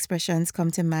Jamaican expressions come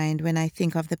to mind when I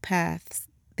think of the paths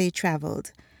they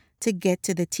traveled to get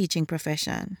to the teaching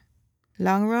profession.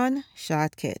 Long run,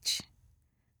 short catch.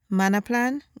 Manna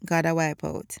plan, gotta wipe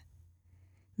out.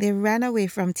 They ran away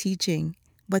from teaching,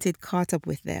 but it caught up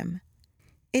with them.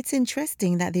 It's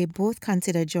interesting that they both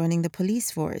considered joining the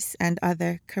police force and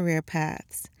other career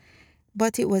paths,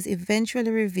 but it was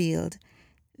eventually revealed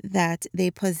that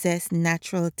they possess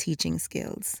natural teaching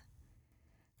skills.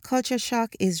 Culture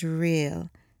shock is real,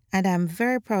 and I'm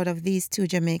very proud of these two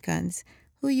Jamaicans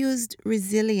who used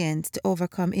resilience to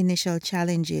overcome initial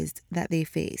challenges that they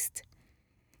faced.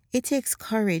 It takes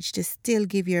courage to still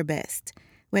give your best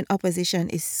when opposition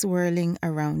is swirling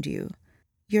around you.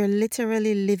 You're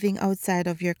literally living outside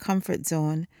of your comfort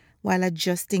zone while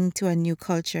adjusting to a new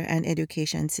culture and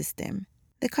education system.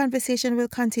 The conversation will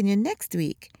continue next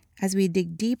week as we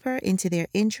dig deeper into their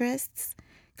interests,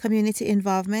 community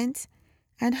involvement,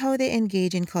 and how they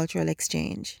engage in cultural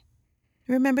exchange.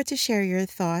 Remember to share your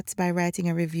thoughts by writing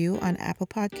a review on Apple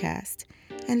Podcast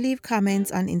and leave comments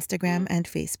on Instagram and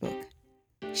Facebook.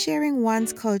 Sharing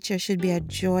one's culture should be a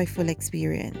joyful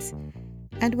experience,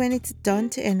 and when it's done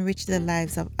to enrich the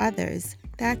lives of others,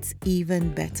 that's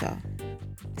even better.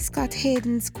 Scott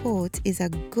Hayden's quote is a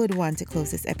good one to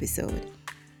close this episode.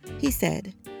 He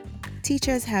said,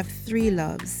 "Teachers have 3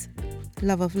 loves: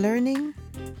 love of learning,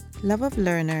 love of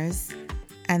learners,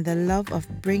 and the love of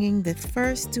bringing the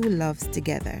first 2 loves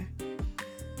together."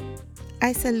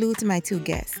 I salute my 2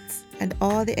 guests and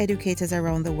all the educators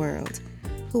around the world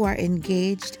who are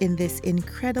engaged in this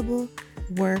incredible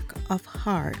work of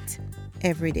heart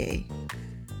every day,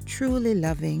 truly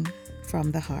loving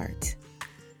from the heart.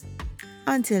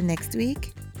 Until next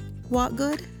week, walk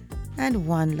good and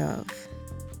one love.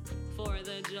 For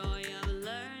the joy of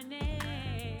learning,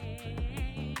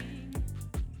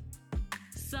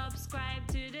 subscribe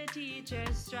to the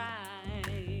Teacher's Tribe.